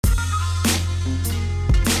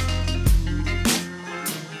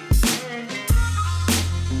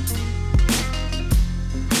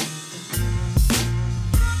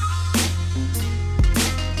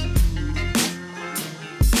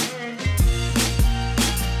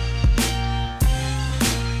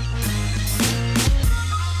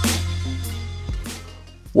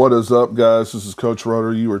What is up, guys? This is Coach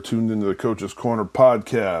Rudder. You are tuned into the Coach's Corner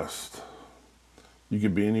podcast. You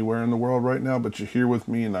could be anywhere in the world right now, but you're here with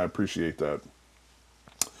me, and I appreciate that.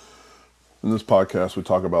 In this podcast, we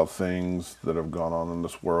talk about things that have gone on in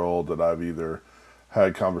this world that I've either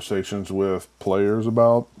had conversations with players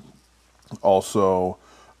about, also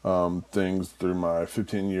things through my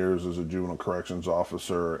 15 years as a juvenile corrections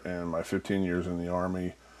officer and my 15 years in the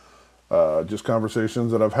Army, just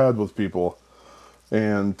conversations that I've had with people.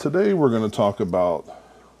 And today we're going to talk about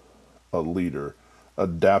a leader,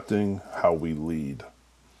 adapting how we lead.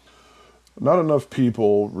 Not enough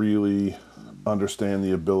people really understand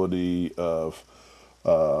the ability of,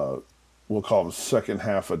 we'll call them second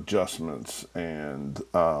half adjustments and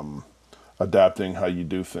adapting how you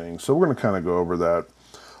do things. So we're going to kind of go over that.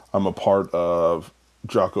 I'm a part of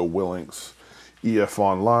Jocko Willink's EF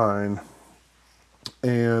Online,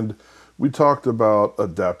 and we talked about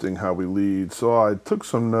adapting how we lead. So I took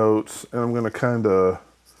some notes, and I'm going to kind of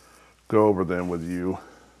go over them with you.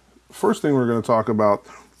 First thing we're going to talk about,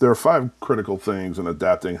 there are 5 critical things in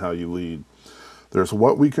adapting how you lead. There's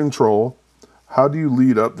what we control, how do you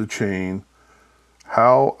lead up the chain,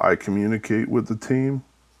 how I communicate with the team,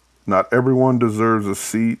 not everyone deserves a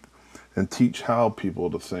seat, and teach how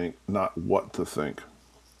people to think, not what to think.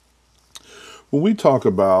 When we talk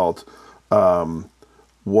about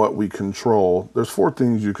what we control, there's 4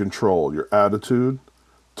 things you control: your attitude,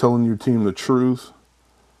 telling your team the truth,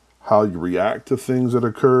 how you react to things that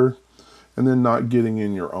occur, and then not getting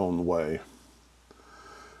in your own way.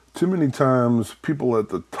 Too many times, people at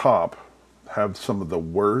the top have some of the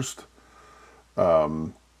worst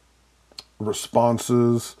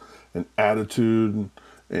responses and attitude,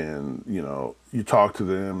 and you talk to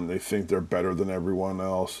them and they think they're better than everyone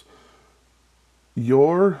else.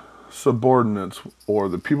 Your subordinates, or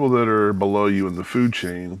the people that are below you in the food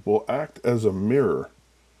chain, will act as a mirror.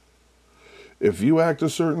 If you act a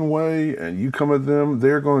certain way and you come at them,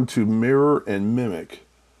 they're going to mirror and mimic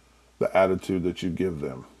the attitude that you give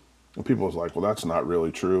them. And people is like, well, that's not really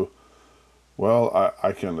true. Well,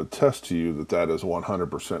 I can attest to you that that is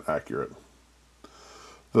 100% accurate.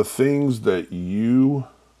 The things that you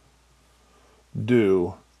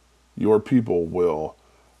do, your people will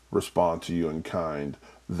respond to you in kind.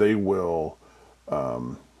 They will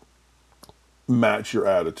match your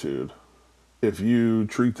attitude. If you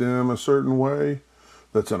treat them a certain way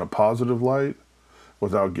that's in a positive light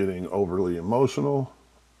without getting overly emotional,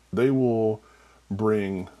 they will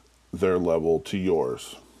bring their level to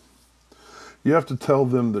yours. You have to tell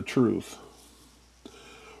them the truth.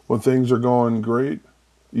 When things are going great,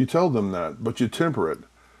 you tell them that, but you temper it.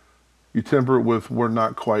 You temper it with, we're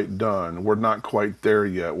not quite done, we're not quite there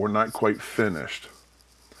yet, we're not quite finished.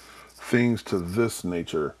 Things to this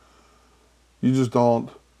nature. You just don't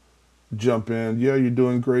jump in, yeah, you're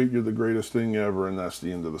doing great, you're the greatest thing ever, and that's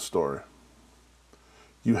the end of the story.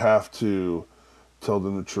 You have to tell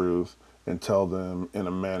them the truth and tell them in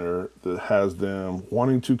a manner that has them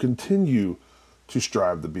wanting to continue to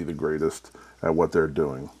strive to be the greatest at what they're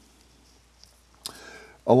doing.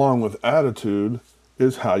 Along with attitude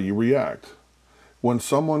is how you react. When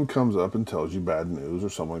someone comes up and tells you bad news, or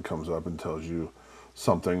someone comes up and tells you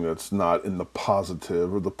something that's not in the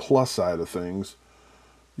positive or the plus side of things,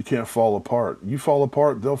 you can't fall apart. You fall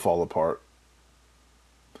apart, they'll fall apart.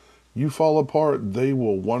 You fall apart, they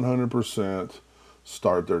will 100%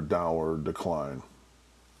 start their downward decline.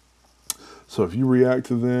 So if you react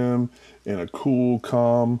to them in a cool,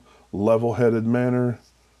 calm, level-headed manner,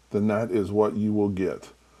 then that is what you will get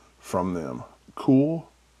from them. Cool,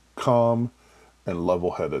 calm, and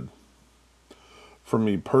level-headed. For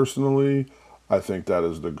me personally, I think that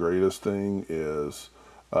is the greatest thing is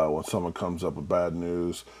when someone comes up with bad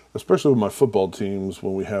news, especially with my football teams,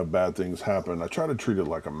 when we have bad things happen, I try to treat it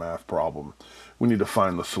like a math problem. We need to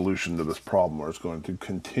find the solution to this problem, or it's going to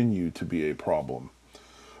continue to be a problem.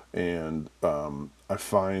 And I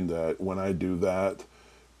find that when I do that,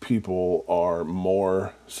 people are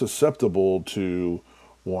more susceptible to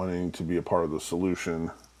wanting to be a part of the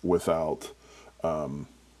solution without,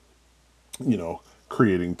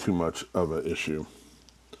 creating too much of an issue.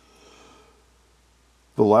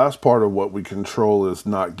 The last part of what we control is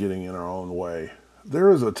not getting in our own way. There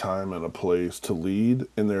is a time and a place to lead,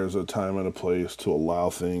 and there's a time and a place to allow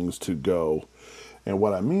things to go. And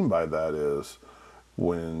what I mean by that is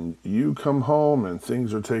when you come home and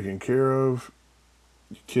things are taken care of,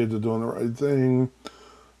 your kids are doing the right thing,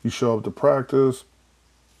 you show up to practice,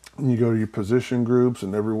 and you go to your position groups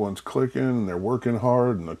and everyone's clicking and they're working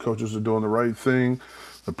hard and the coaches are doing the right thing,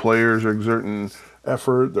 the players are exerting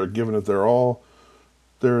effort, they're giving it their all.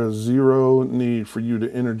 There is zero need for you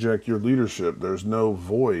to interject your leadership. There's no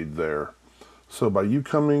void there. So by you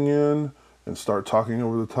coming in and start talking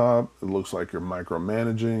over the top, it looks like you're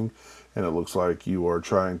micromanaging and it looks like you are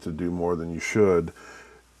trying to do more than you should.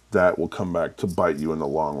 That will come back to bite you in the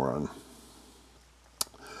long run.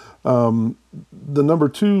 The number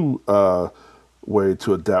two way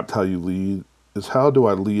to adapt how you lead is, how do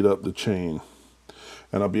I lead up the chain?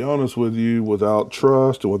 And I'll be honest with you, without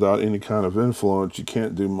trust and without any kind of influence, you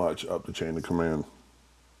can't do much up the chain of command.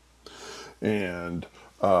 And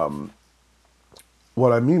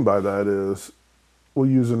what I mean by that is, we'll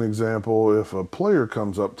use an example. If a player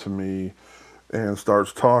comes up to me and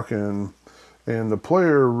starts talking, and the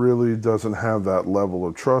player really doesn't have that level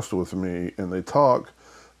of trust with me, and they talk,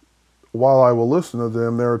 while I will listen to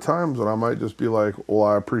them, there are times when I might just be like, well,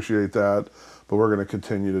 I appreciate that, but we're going to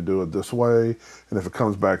continue to do it this way. And if it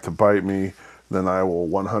comes back to bite me, then I will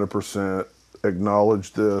 100%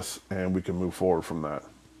 acknowledge this and we can move forward from that.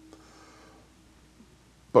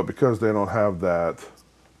 But because they don't have that,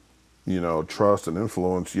 trust and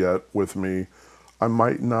influence yet with me, I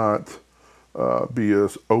might not be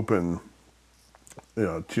as open,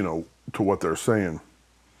 to what they're saying.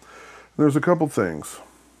 There's a couple things.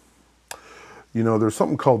 There's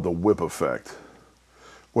something called the whip effect,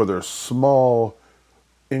 where there's small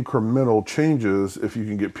incremental changes if you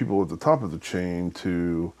can get people at the top of the chain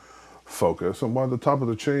to focus. And by the top of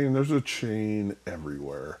the chain, there's a chain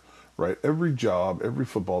everywhere, right? Every job, every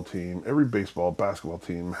football team, every baseball, basketball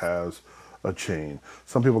team has a chain.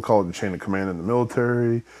 Some people call it the chain of command in the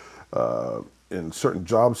military. In certain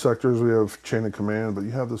job sectors, we have chain of command, but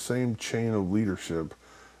you have the same chain of leadership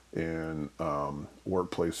in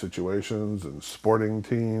workplace situations and sporting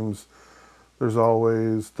teams. There's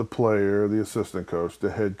always the player, the assistant coach,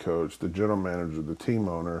 the head coach, the general manager, the team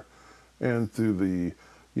owner, and through the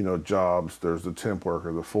jobs, there's the temp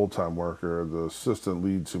worker, the full-time worker, the assistant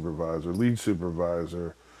lead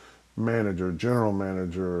supervisor, manager, general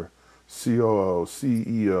manager, COO,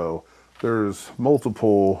 CEO. There's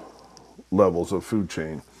multiple levels of food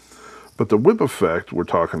chain. But the whip effect we're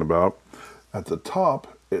talking about, at the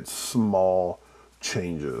top, it's small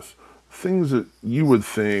changes. Things that you would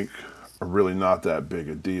think are really not that big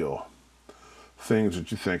a deal. Things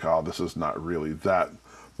that you think, oh, this is not really that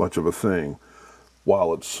much of a thing.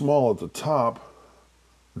 While it's small at the top,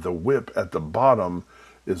 the whip at the bottom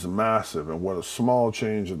is massive. And what a small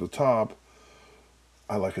change at the top,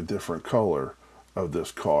 I like a different color of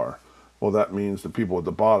this car. Well, that means the people at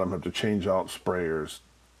the bottom have to change out sprayers,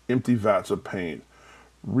 empty vats of paint,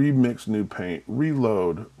 remix new paint,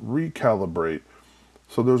 reload, recalibrate.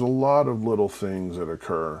 So there's a lot of little things that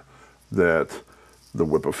occur that the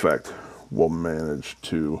whip effect will manage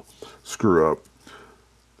to screw up.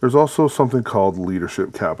 There's also something called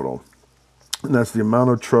leadership capital, and that's the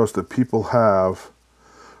amount of trust that people have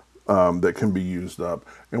that can be used up.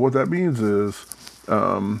 And what that means is,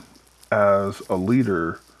 as a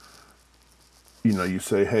leader, you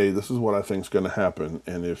say, hey, this is what I think is going to happen.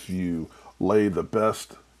 And if you lay the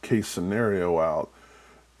best case scenario out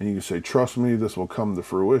and you say, trust me, this will come to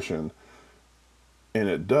fruition, and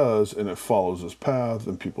it does, and it follows this path,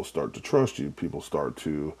 and people start to trust you. People start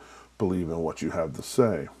to believe in what you have to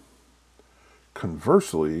say.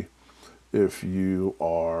 Conversely, if you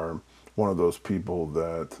are one of those people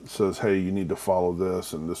that says, hey, you need to follow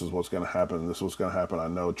this, and this is what's going to happen, and this is what's going to happen, I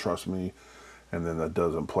know, trust me, and then that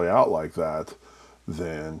doesn't play out like that,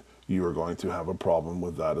 then you are going to have a problem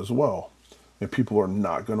with that as well. And people are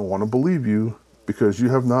not going to want to believe you because you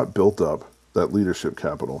have not built up that leadership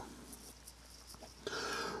capital.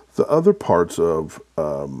 The other parts of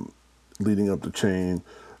leading up the chain,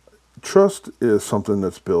 trust is something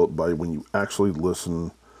that's built by when you actually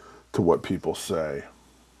listen to what people say.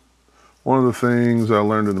 One of the things I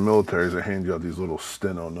learned in the military is they hand you out these little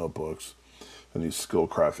steno notebooks and these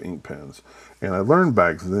Skillcraft ink pens. And I learned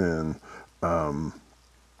back then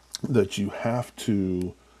that you have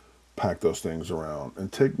to pack those things around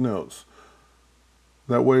and take notes.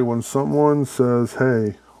 That way when someone says,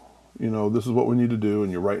 hey, this is what we need to do,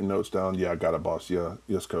 and you're writing notes down, yeah, I got it, boss, yeah,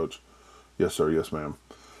 yes, coach, yes, sir, yes, ma'am.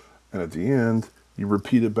 And at the end, you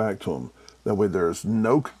repeat it back to them. That way there's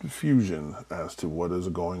no confusion as to what is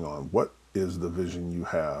going on. What is the vision you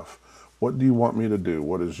have? What do you want me to do?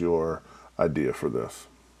 What is your idea for this?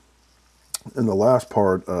 And the last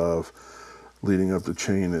part of leading up the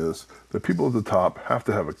chain is the people at the top have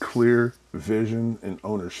to have a clear vision and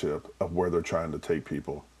ownership of where they're trying to take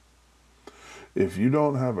people. If you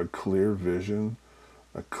don't have a clear vision,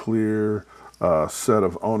 a clear set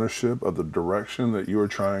of ownership of the direction that you are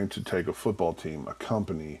trying to take a football team, a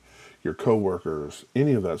company, your coworkers,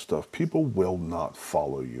 any of that stuff, people will not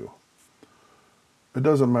follow you. It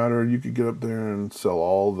doesn't matter. You could get up there and sell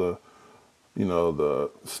all the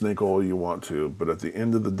snake oil you want to, but at the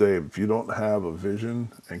end of the day, if you don't have a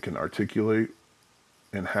vision and can articulate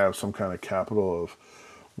and have some kind of capital of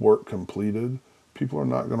work completed, people are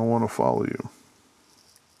not going to want to follow you.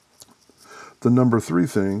 The number 3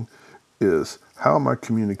 thing is, how am I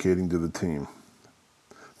communicating to the team?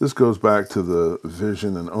 This goes back to the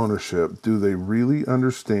vision and ownership. Do they really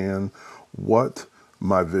understand what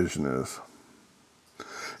my vision is?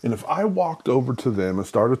 And if I walked over to them and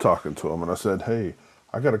started talking to them and I said, hey,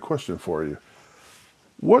 I got a question for you.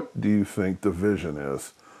 What do you think the vision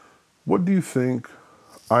is? What do you think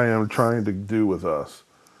I am trying to do with us?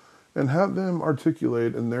 And have them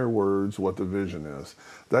articulate in their words what the vision is.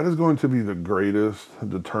 That is going to be the greatest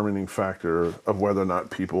determining factor of whether or not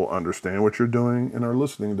people understand what you're doing and are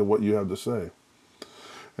listening to what you have to say.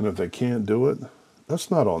 And if they can't do it, that's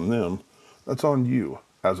not on them. That's on you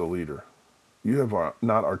as a leader. You have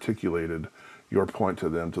not articulated your point to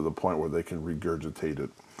them to the point where they can regurgitate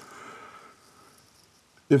it.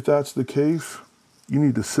 If that's the case, you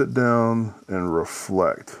need to sit down and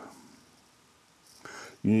reflect.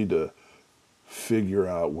 You need to figure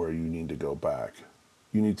out where you need to go back.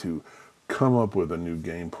 You need to come up with a new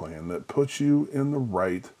game plan that puts you in the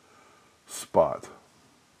right spot.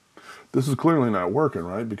 This is clearly not working,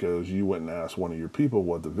 right? Because you went and asked one of your people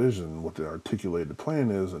what the vision, what the articulated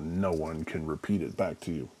plan is, and no one can repeat it back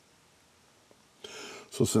to you.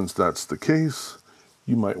 So since that's the case,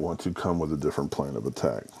 you might want to come with a different plan of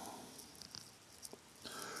attack.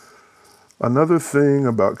 Another thing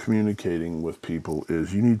about communicating with people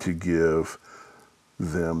is you need to give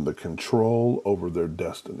them the control over their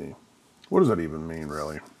destiny. What does that even mean,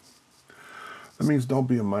 really? That means don't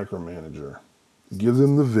be a micromanager. Give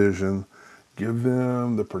them the vision, give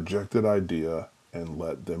them the projected idea, and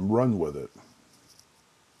let them run with it.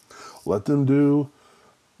 Let them do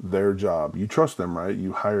their job. You trust them, right?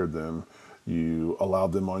 You hired them. You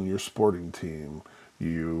allowed them on your sporting team.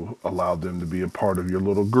 You allowed them to be a part of your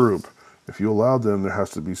little group. If you allow them, there has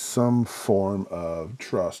to be some form of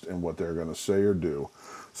trust in what they're going to say or do.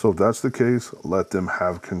 So if that's the case, let them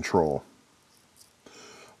have control.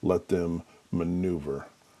 Let them maneuver.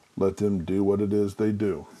 Let them do what it is they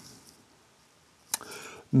do.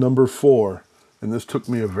 Number 4, and this took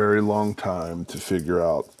me a very long time to figure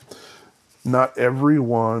out, not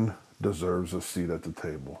everyone deserves a seat at the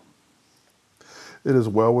table. It is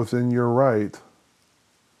well within your right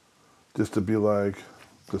just to be like,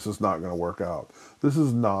 this is not going to work out. This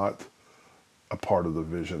is not a part of the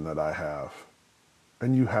vision that I have.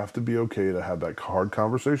 And you have to be okay to have that hard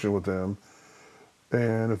conversation with them.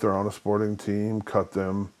 And if they're on a sporting team, cut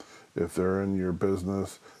them. If they're in your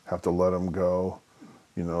business, have to let them go.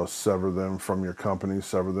 Sever them from your company,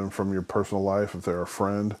 sever them from your personal life if they're a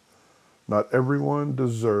friend. Not everyone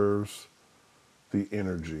deserves the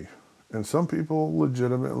energy. And some people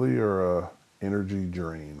legitimately are a energy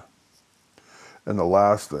drain. And the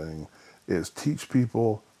last thing is teach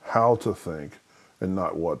people how to think and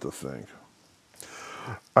not what to think.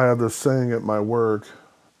 I have this saying at my work,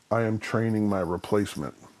 I am training my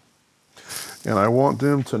replacement. And I want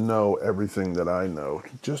them to know everything that I know,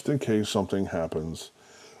 just in case something happens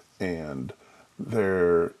and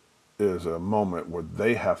there is a moment where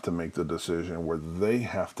they have to make the decision, where they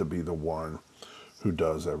have to be the one who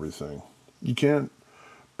does everything. You can't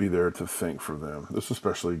be there to think for them. This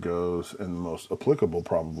especially goes, and the most applicable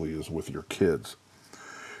probably is with your kids.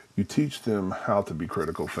 You teach them how to be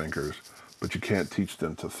critical thinkers, but you can't teach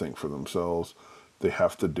them to think for themselves. They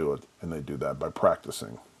have to do it, and they do that by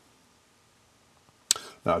practicing.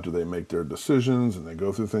 Now, do they make their decisions and they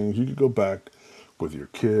go through things? You could go back with your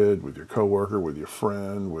kid, with your coworker, with your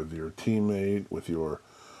friend, with your teammate, with your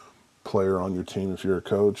player on your team if you're a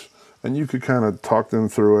coach, and you could kind of talk them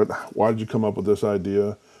through it. Why did you come up with this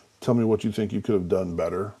idea? Tell me what you think you could have done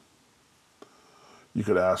better. You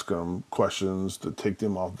could ask them questions to take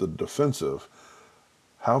them off the defensive.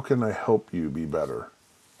 How can I help you be better?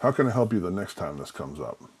 How can I help you the next time this comes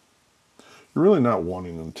up? You're really not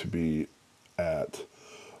wanting them to be at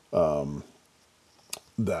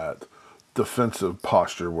that defensive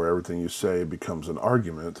posture where everything you say becomes an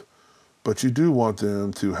argument, but you do want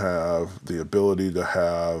them to have the ability to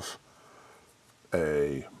have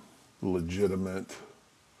a legitimate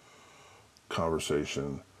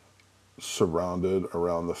conversation surrounded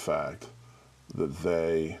around the fact that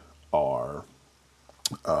they are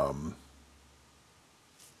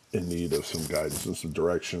in need of some guidance and some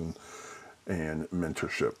direction and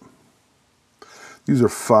mentorship. These are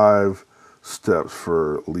 5 steps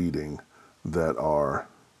for leading that are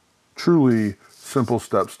truly simple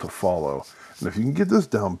steps to follow. And if you can get this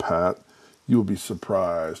down pat, you will be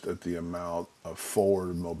surprised at the amount of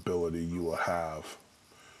forward mobility you will have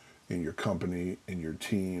in your company, in your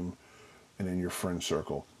team, and in your friend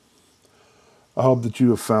circle. I hope that you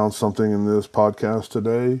have found something in this podcast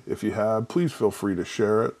today. If you have, please feel free to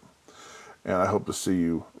share it. And I hope to see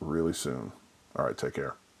you really soon. All right, take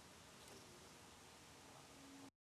care.